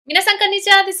Minasan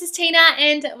konnichiwa, this is Tina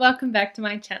and welcome back to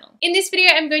my channel. In this video,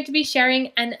 I'm going to be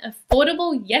sharing an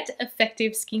affordable yet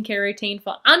effective skincare routine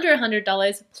for under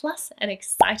 $100 plus an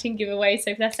exciting giveaway.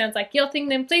 So if that sounds like your thing,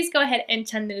 then please go ahead and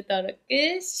channel shatte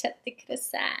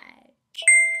kudasai.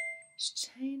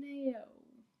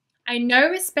 I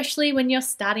know, especially when you're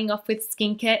starting off with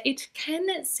skincare, it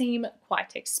can seem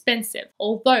quite expensive,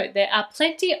 although there are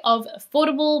plenty of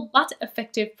affordable but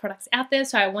effective products out there,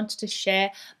 so I wanted to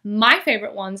share my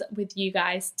favorite ones with you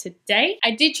guys today.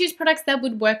 I did choose products that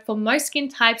would work for most skin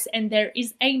types, and there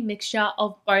is a mixture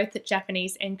of both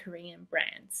Japanese and Korean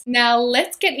brands. Now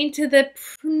let's get into the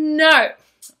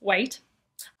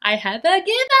I have a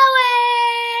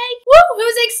giveaway! Woo!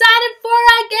 Who's excited for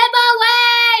a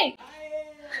giveaway?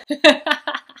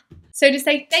 So to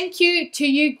say thank you to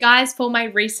you guys for my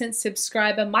recent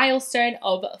subscriber milestone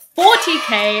of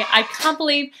 40k. I can't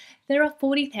believe there are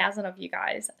 40,000 of you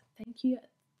guys. Thank you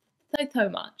so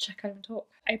much. I can't even talk.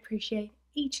 I appreciate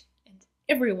each and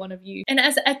every one of you. And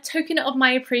as a token of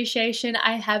my appreciation,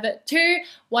 I have two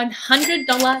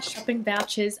 $100 shopping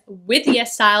vouchers with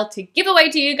YesStyle to give away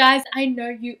to you guys. I know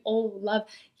you all love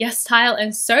YesStyle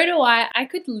and so do I. I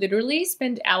could literally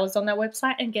spend hours on their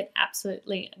website and get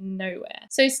absolutely nowhere.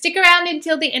 So stick around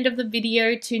until the end of the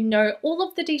video to know all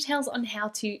of the details on how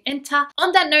to enter.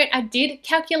 On that note, I did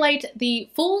calculate the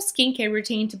full skincare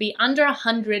routine to be under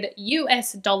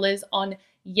 $100 on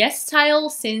YesStyle,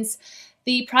 since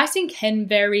the pricing can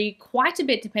vary quite a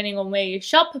bit depending on where you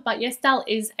shop, but YesStyle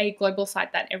is a global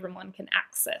site that everyone can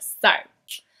access. So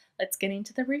let's get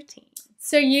into the routine.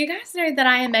 So you guys know that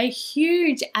I am a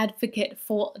huge advocate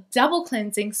for double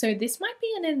cleansing, so this might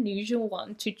be an unusual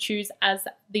one to choose as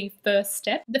the first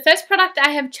step. The first product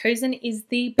I have chosen is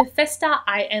the Bethesda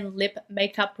Eye and Lip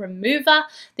Makeup Remover.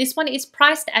 This one is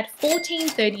priced at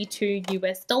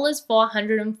 $14.32 for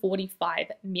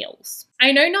 145 mils.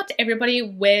 I know not everybody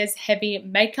wears heavy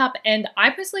makeup, and I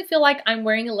personally feel like I'm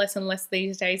wearing less and less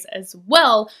these days as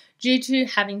well due to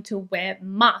having to wear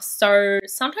masks. So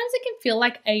sometimes it can feel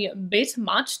like a bit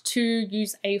much to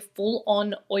use a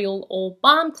full-on oil or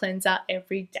balm cleanser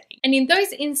every day. And in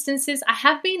those instances, I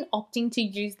have been opting to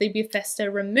use the Bethesda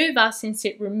Remover since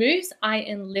it removes eye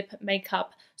and lip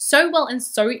makeup so well and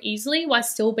so easily while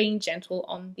still being gentle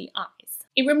on the eyes.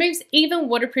 It removes even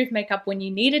waterproof makeup when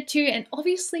you need it to, and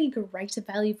obviously great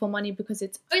value for money because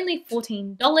it's only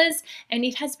 $14 and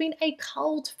it has been a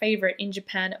cult favorite in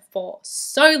Japan for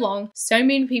so long. So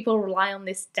many people rely on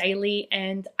this daily,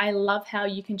 and I love how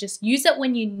you can just use it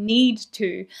when you need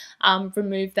to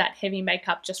remove that heavy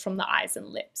makeup just from the eyes and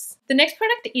lips. The next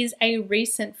product is a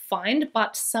recent find,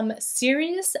 but some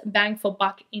serious bang for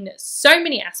buck in so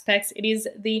many aspects. It is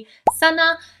the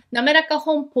Sana Nameraka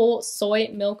Honpo Soy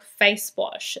Milk Face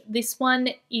Wash. This one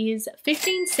is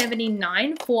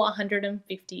 $15.79 for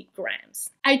 150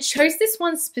 grams. I chose this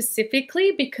one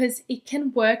specifically because it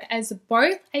can work as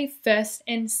both a first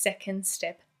and second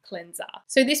step cleanser.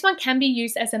 So this one can be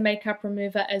used as a makeup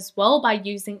remover as well by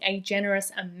using a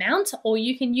generous amount, or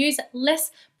you can use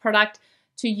less product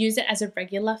to use it as a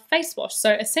regular face wash.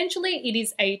 So essentially it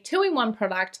is a 2-in-1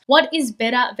 product. What is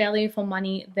better value for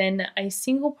money than a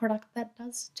single product that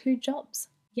does two jobs?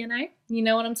 You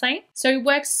know what I'm saying? So it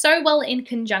works so well in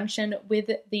conjunction with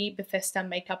the Bethesda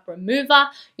Makeup Remover.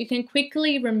 You can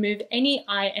quickly remove any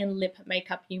eye and lip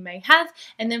makeup you may have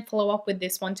and then follow up with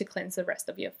this one to cleanse the rest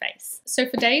of your face. So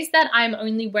for days that I'm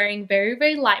only wearing very,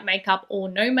 very light makeup or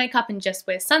no makeup and just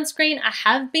wear sunscreen, I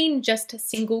have been just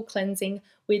single cleansing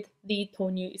with the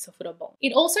Tonyu Isofurabon.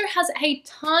 It also has a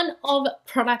ton of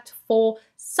product for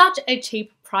such a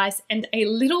cheap price, and a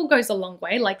little goes a long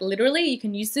way. Like literally you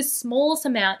can use this smallest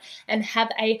amount and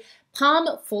have a palm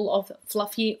full of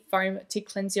fluffy foam to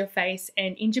cleanse your face,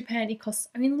 and in Japan it costs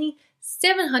only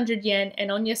 700 yen,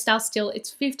 and on YesStyle still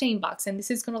it's 15 bucks, and this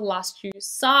is going to last you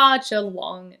such a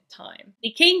long time.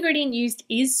 The key ingredient used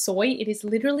is soy. It is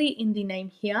literally in the name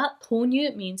here.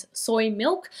 Tonyu means soy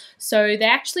milk, so they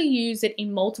actually use it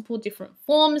in multiple different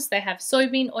forms. They have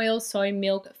soybean oil, soy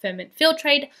milk, ferment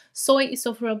filtrate, soy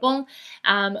isofurabon,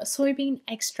 soybean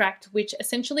extract, which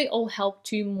essentially all help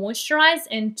to moisturize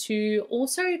and to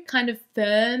also kind of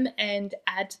firm and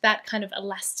add that kind of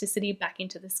elasticity back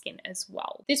into the skin as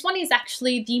well. This one is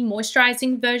actually the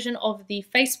moisturizing version of the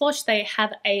face wash. They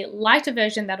have a lighter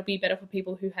version that'll be better for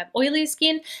people who have oily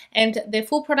skin, and their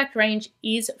full product range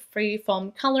is free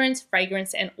from colorants,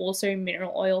 fragrance, and also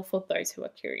mineral oil for those who are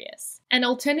curious. An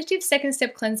alternative second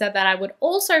step cleanser that I would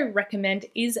also recommend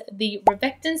is the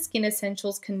Revectin Skin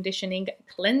Essentials Conditioning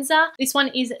Cleanser. This one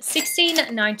is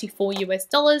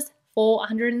 $16.94 for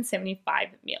 175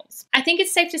 mils. I think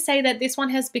it's safe to say that this one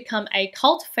has become a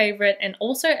cult favorite and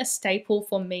also a staple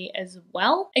for me as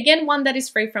well. Again, one that is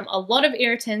free from a lot of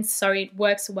irritants, so it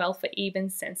works well for even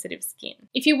sensitive skin.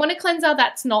 If you want a cleanser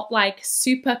that's not like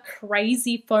super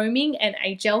crazy foaming and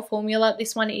a gel formula,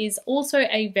 this one is also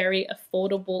a very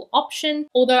affordable option.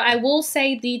 Although I will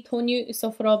say the Tonyu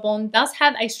Isofurobon does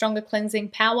have a stronger cleansing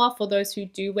power for those who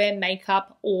do wear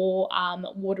makeup or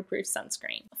waterproof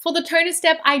sunscreen. For the toner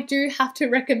step, I do have to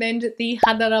recommend the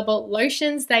Hadarabo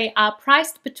lotions. They are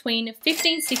priced between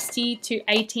 $15.60 to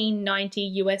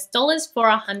 $18.90 US for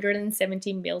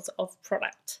 170 mils of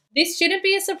product. This shouldn't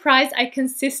be a surprise. I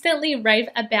consistently rave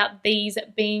about these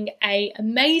being an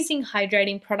amazing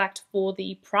hydrating product for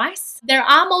the price. There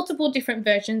are multiple different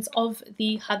versions of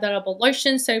the Hadarabo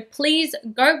lotion, so please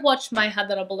go watch my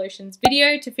Hadarabo lotions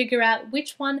video to figure out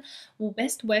which one will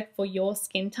best work for your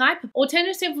skin type.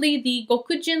 Alternatively, the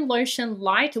Gokujin Lotion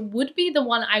Light would be the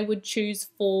one I would choose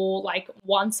for like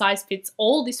one size fits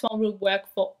all. This one will work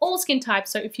for all skin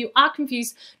types, so if you are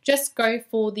confused, just go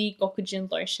for the Gokujin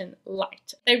Lotion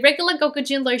Light. The regular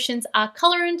Gokujin lotions are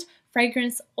colorant,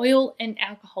 fragrance, oil, and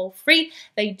alcohol free.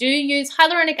 They do use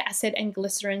hyaluronic acid and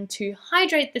glycerin to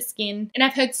hydrate the skin. And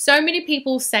I've heard so many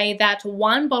people say that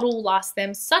one bottle lasts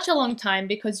them such a long time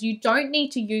because you don't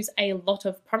need to use a lot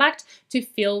of product to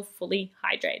feel fully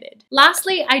hydrated.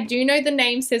 Lastly, I do know the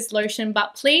name says lotion,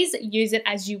 but please use it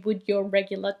as you would your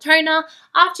regular toner.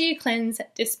 After you cleanse,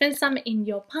 dispense some in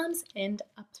your palms and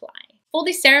apply. For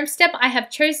the serum step, I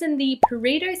have chosen the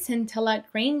Purito Centella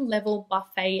Green Level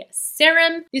Buffet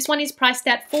Serum. This one is priced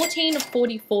at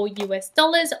 $14.44 US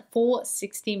for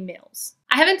 60 mils.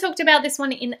 I haven't talked about this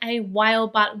one in a while,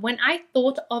 but when I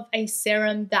thought of a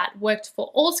serum that worked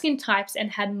for all skin types and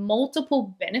had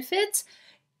multiple benefits,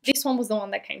 this one was the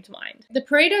one that came to mind. The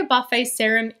Purito Buffet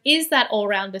Serum is that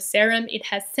all-rounder serum. It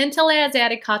has Centella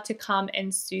Asiatica to calm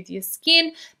and soothe your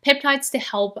skin, peptides to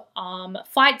help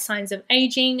fight signs of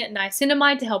aging,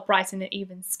 niacinamide to help brighten and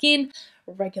even skin,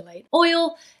 regulate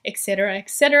oil, etc.,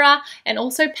 and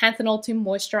also panthenol to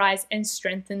moisturize and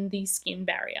strengthen the skin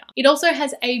barrier. It also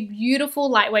has a beautiful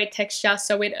lightweight texture,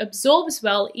 so it absorbs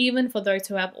well even for those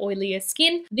who have oilier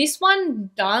skin. This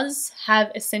one does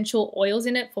have essential oils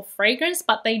in it for fragrance,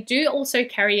 but they do also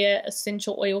carry a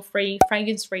essential oil-free,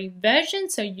 fragrance-free version,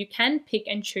 so you can pick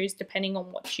and choose depending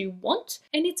on what you want.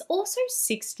 And it's also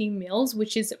 60 mils,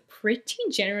 which is pretty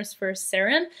generous for a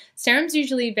serum. Serums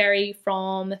usually vary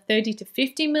from 30 to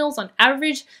 50 mils on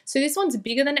average, so this one's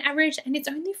bigger than average and it's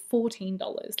only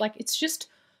 $14. Like, it's just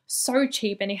so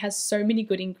cheap and it has so many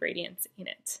good ingredients in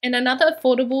it. And another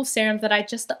affordable serum that I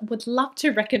just would love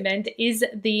to recommend is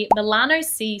the Milano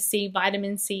CC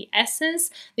Vitamin C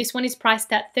Essence. This one is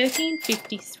priced at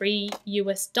 $13.53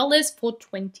 US for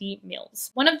 20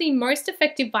 mils. One of the most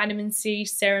effective vitamin C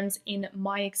serums in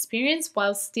my experience,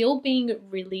 while still being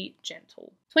really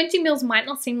gentle. 20 mils might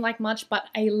not seem like much, but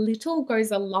a little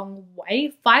goes a long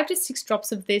way. 5 to 6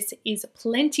 drops of this is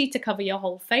plenty to cover your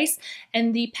whole face,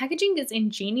 and the packaging is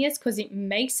ingenious because it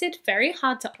makes it very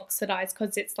hard to oxidize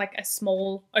because it's like a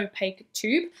small opaque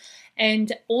tube,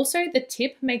 and also the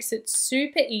tip makes it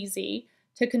super easy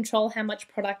to control how much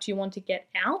product you want to get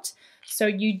out, so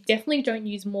you definitely don't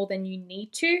use more than you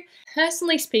need to.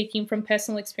 Personally speaking, from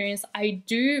personal experience, I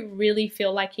do really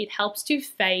feel like it helps to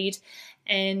fade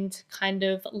and kind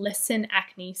of lessen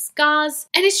acne scars.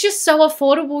 And it's just so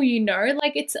affordable, you know,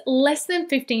 like it's less than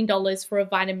 $15 for a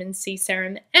vitamin C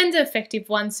serum and an effective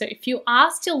one. So if you are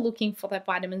still looking for that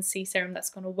vitamin C serum that's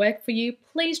going to work for you,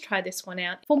 please try this one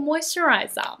out. For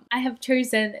moisturizer, I have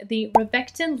chosen the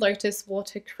Revectin Lotus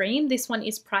Water Cream. This one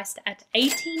is priced at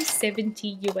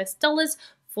 $18.70 US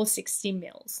for 60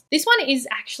 mils. This one is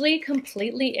actually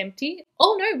completely empty.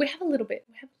 Oh no, we have a little bit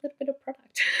of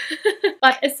product.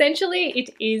 But essentially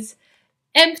it is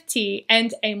empty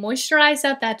and a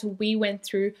moisturizer that we went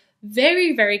through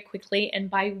very, very quickly. And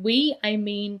by we, I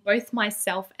mean both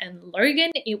myself and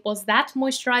Logan. It was that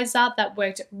moisturizer that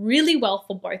worked really well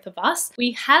for both of us.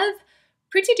 We have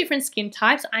pretty different skin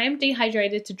types. I am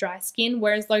dehydrated to dry skin,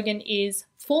 whereas Logan is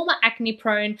former acne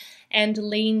prone and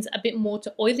leans a bit more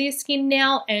to oilier skin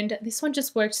now, and this one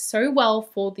just worked so well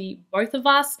for the both of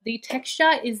us. The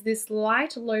texture is this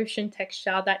light lotion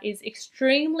texture that is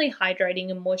extremely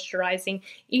hydrating and moisturizing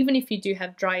even if you do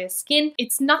have drier skin.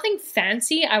 It's nothing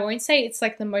fancy. I won't say it's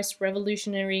like the most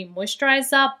revolutionary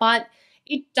moisturizer, but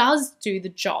it does do the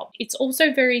job. It's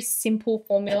also very simple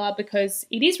formula because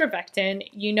it is Rivectin.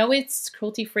 You know it's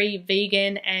cruelty-free,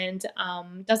 vegan, and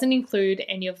doesn't include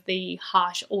any of the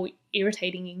harsh or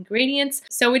irritating ingredients.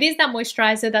 So it is that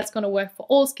moisturizer that's going to work for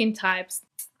all skin types.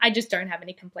 I just don't have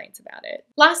any complaints about it.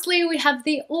 Lastly, we have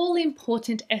the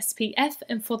all-important SPF,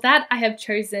 and for that I have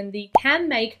chosen the Can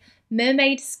Make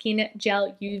Mermaid Skin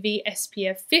Gel UV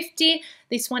SPF 50.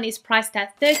 This one is priced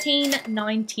at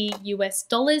 $13.90 US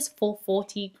for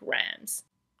 40 grams.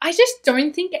 I just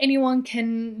don't think anyone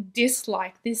can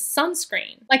dislike this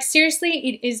sunscreen. Like seriously,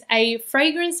 it is a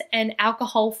fragrance and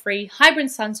alcohol-free hybrid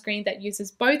sunscreen that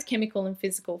uses both chemical and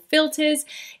physical filters.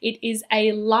 It is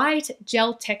a light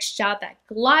gel texture that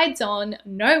glides on,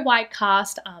 no white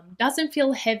cast, doesn't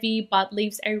feel heavy but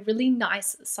leaves a really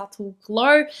nice subtle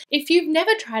glow. If you've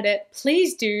never tried it,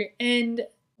 please do. And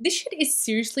this shit is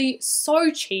seriously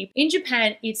so cheap. In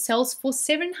Japan, it sells for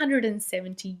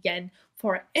 770 yen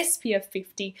for an SPF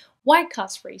 50 white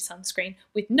cast free sunscreen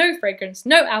with no fragrance,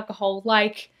 no alcohol.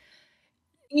 Like,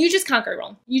 you just can't go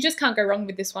wrong. You just can't go wrong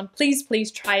with this one. Please,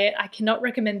 please try it. I cannot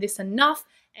recommend this enough.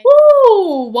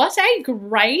 Woo! What a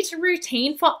great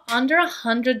routine for under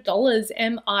 $100,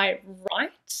 am I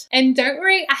right? And don't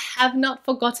worry, I have not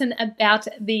forgotten about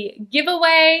the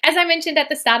giveaway. As I mentioned at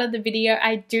the start of the video,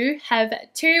 I do have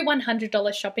 2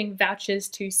 $100 shopping vouchers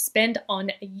to spend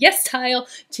on YesStyle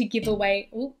to give away.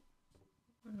 Ooh,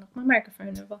 knock my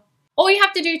microphone over. All you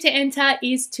have to do to enter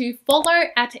is to follow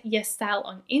at YesStyle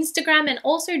on Instagram and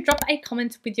also drop a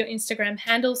comment with your Instagram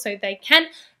handle so they can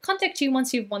contact you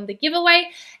once you've won the giveaway.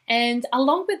 And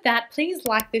along with that, please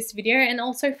like this video and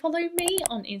also follow me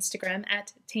on Instagram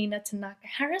at Tina Tanaka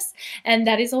Harris. And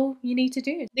that is all you need to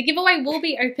do. The giveaway will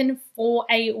be open for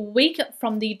a week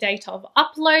from the date of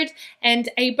upload. And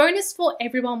a bonus for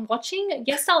everyone watching,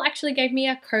 YesStyle actually gave me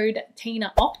a code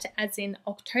TinaOct, as in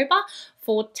October,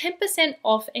 for 10%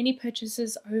 off any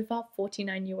purchases over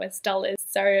 $49 US.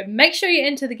 So make sure you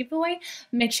enter the giveaway.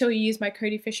 Make sure you use my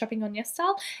code if you're shopping on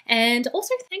YesStyle. And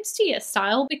also thanks to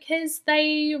YesStyle because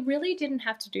they really didn't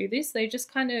have to do this. They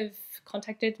just kind of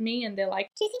contacted me and they're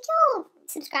like, do you think your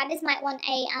subscribers might want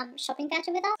a shopping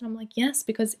voucher with us? And I'm like, yes,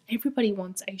 because everybody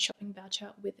wants a shopping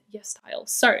voucher with YesStyle.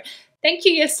 So thank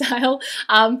you, YesStyle,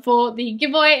 for the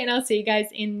giveaway, and I'll see you guys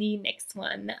in the next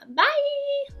one.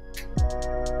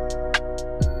 Bye!